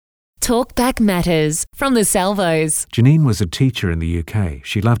Talkback Matters from the Salvos. Janine was a teacher in the UK.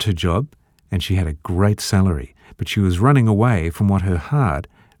 She loved her job and she had a great salary, but she was running away from what her heart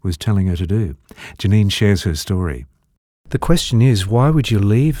was telling her to do. Janine shares her story. The question is, why would you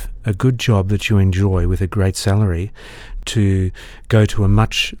leave a good job that you enjoy with a great salary to go to a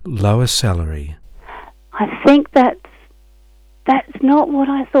much lower salary? I think that's not what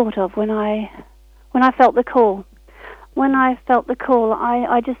I thought of when I felt the call. When I felt the call,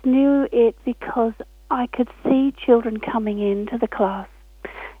 I just knew it because I could see children coming into the class,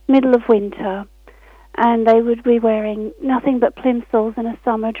 middle of winter, and they would be wearing nothing but plimsolls and a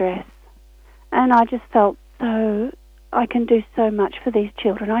summer dress. And I just felt I can do so much for these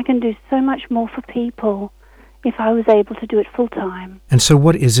children. I can do so much more for people if I was able to do it full-time. And so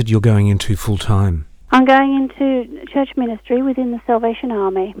what is it you're going into full-time? I'm going into church ministry within the Salvation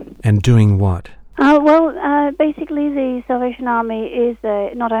Army. And doing what? Basically the Salvation Army is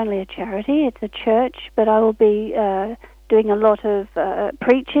not only a charity, it's a church, but I will be doing a lot of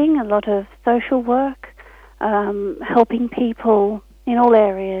preaching, a lot of social work, helping people in all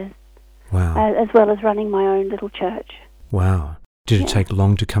areas. Wow. As well as running my own little church. Wow. Did it take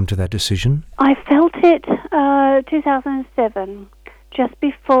long to come to that decision? I felt it 2007, just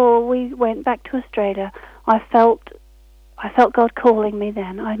before we went back to Australia. I felt God calling me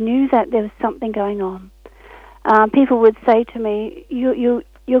then. I knew that there was something going on. People would say to me,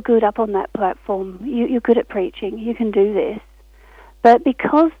 you're good up on that platform. You're good at preaching. You can do this. But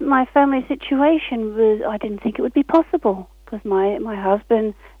because my family situation was, I didn't think it would be possible, because my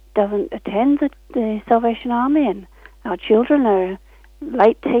husband doesn't attend the Salvation Army, and our children are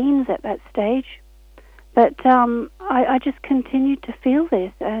late teens at that stage. But I just continued to feel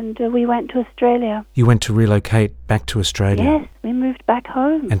this, and we went to Australia. You went to relocate back to Australia? Yes, we moved back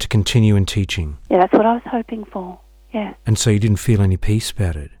home. And to continue in teaching? Yeah, that's what I was hoping for, yes. And so you didn't feel any peace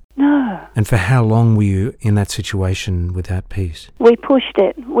about it? No. And for how long were you in that situation without peace? We pushed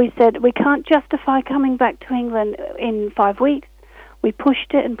it. We said, we can't justify coming back to England in 5 weeks. We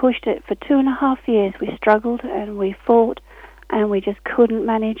pushed it and pushed it for 2.5 years. We struggled and we fought and we just couldn't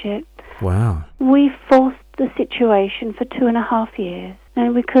manage it. Wow. We forced the situation for 2.5 years,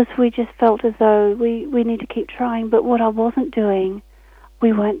 and because we just felt as though we need to keep trying, but what I wasn't doing,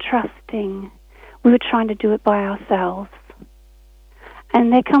 we weren't trusting. We were trying to do it by ourselves.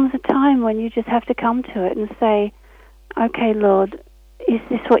 And there comes a time when you just have to come to it and say, okay, Lord, is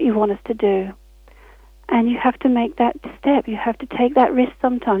this what you want us to do? And you have to make that step. You have to take that risk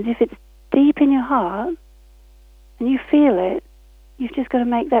sometimes. If it's deep in your heart and you feel it, you've just got to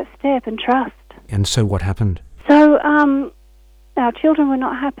make that step and trust. And so what happened? So our children were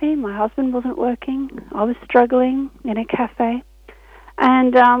not happy. My husband wasn't working. I was struggling in a cafe.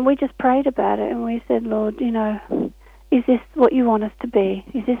 And we just prayed about it, and we said, Lord, is this what you want us to be?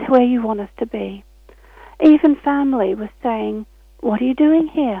 Is this where you want us to be? Even family was saying, what are you doing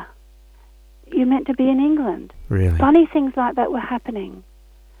here? You're meant to be in England. Really? Funny things like that were happening.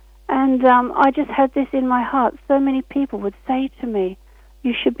 And I just had this in my heart. So many people would say to me,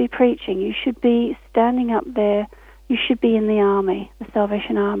 you should be preaching. You should be standing up there. You should be in the army, the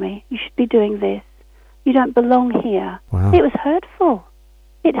Salvation Army. You should be doing this. You don't belong here. Wow. It was hurtful.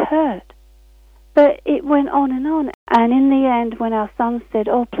 It hurt. But it went on. And in the end, when our son said,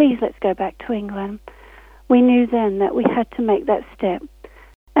 oh, please, let's go back to England, we knew then that we had to make that step.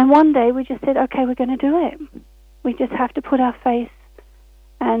 And one day we just said, okay, we're going to do it. We just have to put our faith.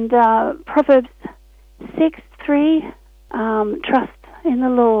 And Proverbs 6:3, trust in the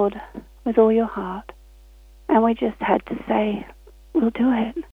Lord with all your heart. And we just had to say, we'll do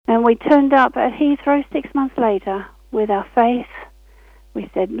it. And we turned up at Heathrow 6 months later with our faith. We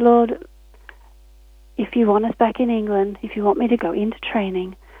said, Lord, if you want us back in England, if you want me to go into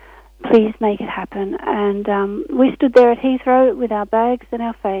training, please make it happen. And we stood there at Heathrow with our bags and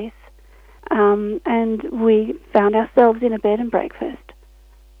our faith, and we found ourselves in a bed and breakfast.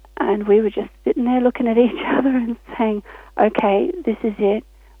 And we were just sitting there looking at each other and saying, okay, this is it.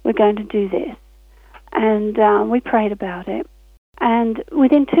 We're going to do this. And we prayed about it. And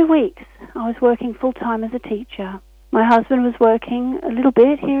within 2 weeks, I was working full-time as a teacher. My husband was working a little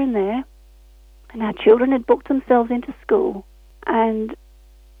bit here and there, and our children had booked themselves into school. And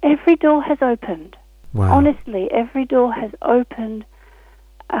every door has opened. Wow. Honestly, every door has opened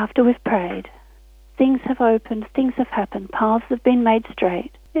after we've prayed. Things have opened, things have happened, paths have been made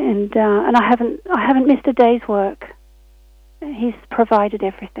straight. And I haven't missed a day's work. He's provided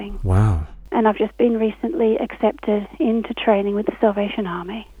everything. Wow. And I've just been recently accepted into training with the Salvation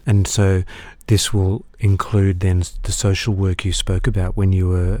Army. And so this will include then the social work you spoke about when you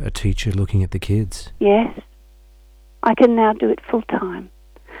were a teacher looking at the kids? Yes. I can now do it full time.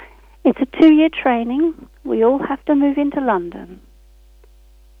 It's a 2-year training. We all have to move into London.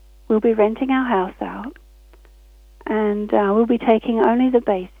 We'll be renting our house out, and we'll be taking only the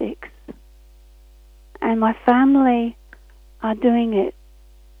basics. And my family are doing it,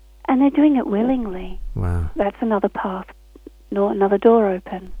 and they're doing it willingly. Wow. That's another path, another door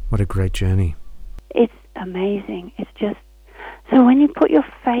open. What a great journey. It's amazing. It's just, so when you put your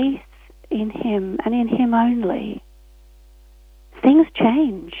faith in Him and in Him only, things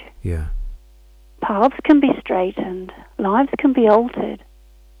change. Yeah. Paths can be straightened. Lives can be altered.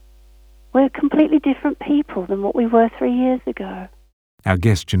 We're completely different people than what we were 3 years ago. Our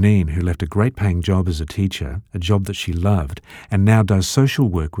guest Janine, who left a great paying job as a teacher, a job that she loved, and now does social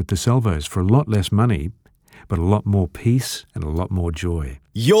work with the Salvos for a lot less money, but a lot more peace and a lot more joy.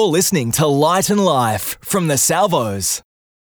 You're listening to Light and Life from the Salvos.